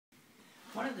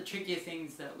One of the trickier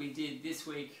things that we did this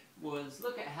week was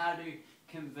look at how to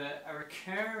convert a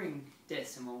recurring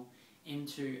decimal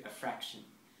into a fraction.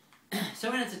 So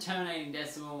when it's a terminating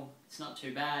decimal, it's not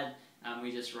too bad.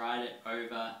 We just write it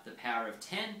over the power of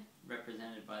 10,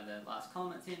 represented by the last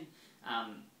column it's in,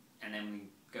 and then we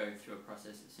go through a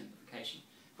process of simplification.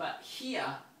 But here,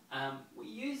 we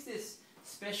use this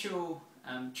special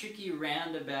tricky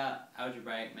roundabout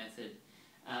algebraic method.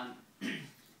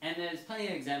 And there's plenty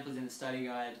of examples in the study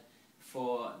guide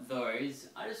for those.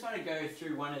 I just want to go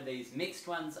through one of these mixed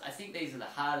ones. I think these are the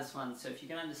hardest ones, so if you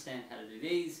can understand how to do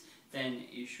these, then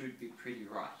you should be pretty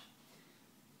right.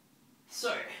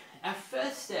 So, our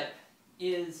first step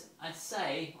is I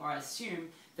say, or I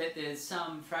assume, that there's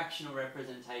some fractional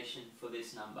representation for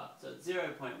this number. So it's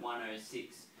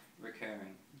 0.106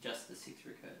 recurring, just the 6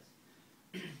 recurs.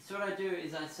 So what I do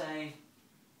is I say,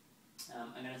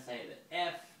 I'm going to say that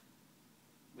f,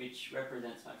 which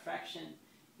represents my fraction,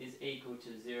 is equal to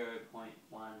 0.106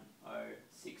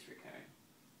 recurring,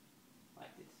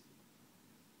 like this.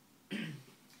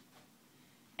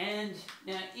 And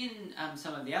now in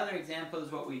some of the other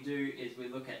examples, what we do is we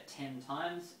look at 10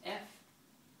 times f.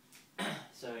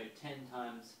 So 10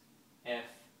 times f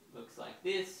looks like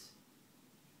this.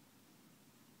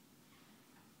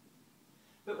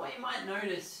 But what you might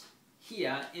notice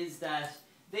here is that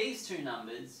these two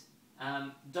numbers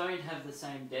don't have the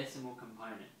same decimal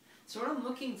component. So what I'm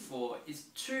looking for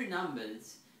is two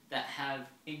numbers that have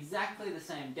exactly the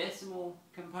same decimal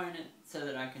component, so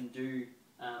that I can do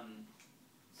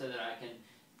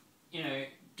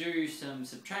do some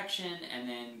subtraction and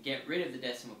then get rid of the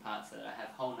decimal parts, so that I have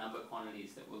whole number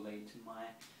quantities that will lead to my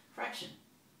fraction.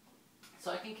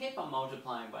 So I can keep on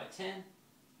multiplying by 10.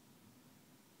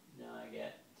 Now I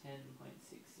get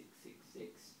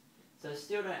 10.6666. So I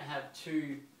still don't have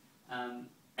two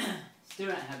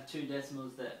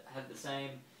decimals that have the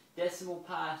same decimal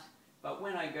part, but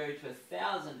when I go to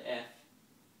 1000f,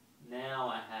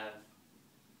 now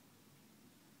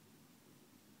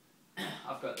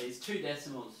I've got these two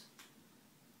decimals,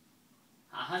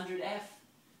 100f,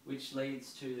 which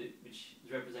is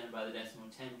represented by the decimal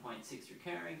 10.6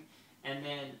 recurring, and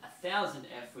then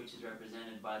 1000f, which is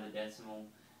represented by the decimal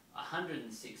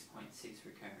 106.6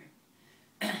 recurring.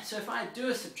 So if I do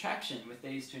a subtraction with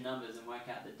these two numbers and work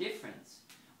out the difference,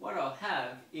 what I'll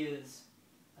have is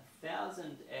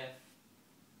 1000f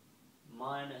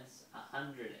minus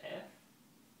 100f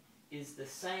is the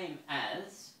same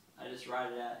as, I just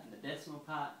write it out in the decimal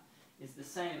part, is the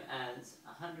same as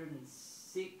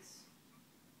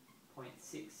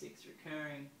 106.66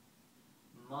 recurring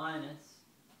minus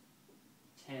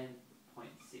 10.66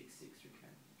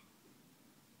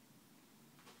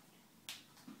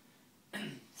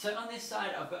 recurring. So on this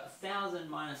side I've got 1000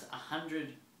 minus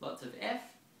 100 lots of f,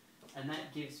 and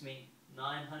that gives me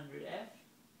 900f.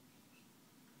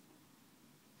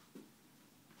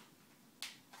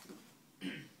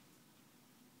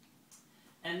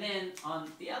 And then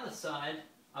on the other side,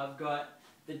 I've got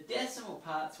the decimal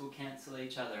parts will cancel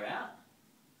each other out.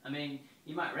 I mean,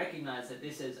 you might recognize that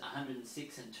this is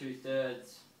 106 and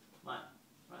 2/3. Might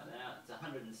write that out. It's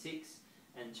 106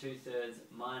 and 2/3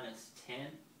 minus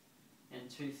 10 and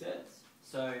 2/3.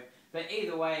 So, but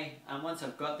either way, once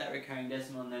I've got that recurring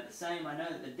decimal and they're the same, I know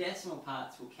that the decimal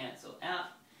parts will cancel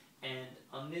out. And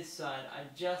on this side, I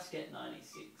just get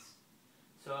 96.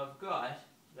 So I've got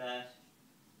that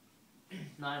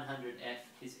 900f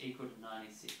is equal to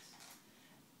 96.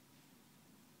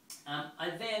 I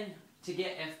then, to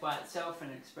get f by itself,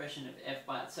 an expression of f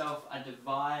by itself, I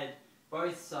divide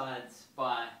both sides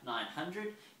by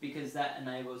 900, because that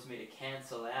enables me to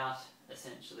cancel out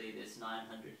essentially this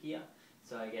 900 here.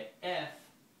 So I get f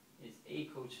is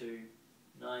equal to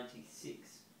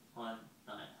 96 on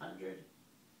 900.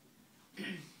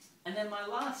 And then my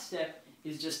last step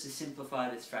is just to simplify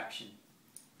this fraction.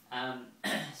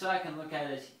 So I can look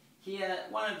at it here.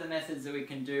 One of the methods that we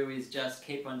can do is just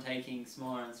keep on taking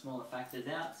smaller and smaller factors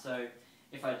out. So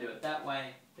if I do it that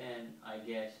way, then I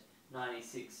get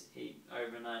 96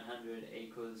 over 900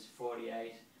 equals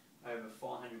 48 over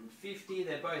 450.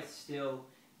 They're both still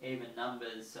even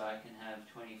numbers, so I can have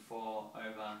 24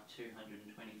 over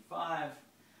 225.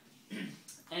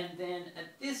 And then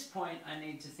at this point I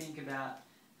need to think about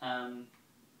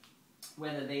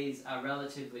whether these are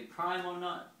relatively prime or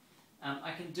not.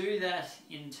 I can do that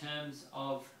in terms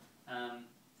of,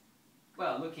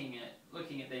 well, looking at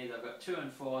these. I've got 2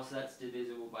 and 4, so that's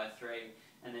divisible by 3,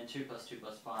 and then 2 plus 2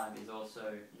 plus 5 is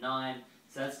also 9,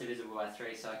 so that's divisible by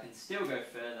 3, so I can still go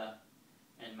further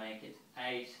and make it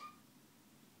 8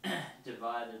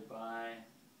 divided by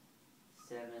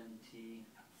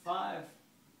 75.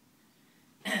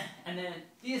 And then at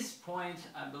this point,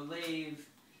 I believe,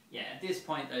 yeah, at this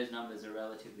point those numbers are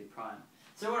relatively prime.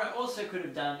 So what I also could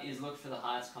have done is looked for the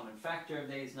highest common factor of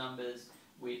these numbers,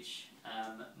 which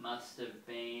must have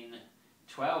been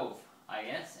 12, I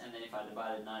guess, and then if I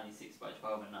divided 96 by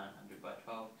 12 and 900 by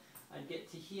 12, I'd get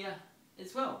to here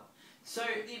as well. So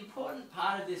the important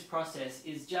part of this process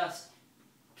is just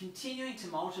continuing to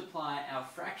multiply our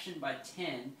fraction by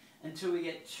 10 until we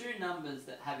get two numbers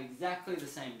that have exactly the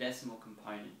same decimal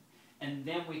component, and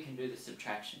then we can do the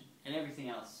subtraction, and everything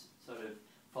else sort of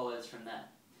follows from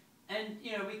that. And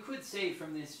you know, we could see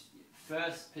from this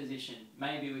first position,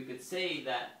 maybe we could see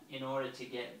that in order to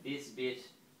get this bit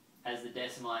as the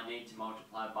decimal, I need to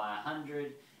multiply by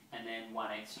 100 and then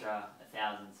one extra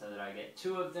 1,000 so that I get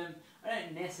two of them. I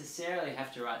don't necessarily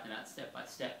have to write them out step by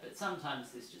step, but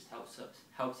sometimes this just helps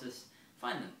us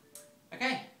find them.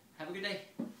 Okay, have a good day.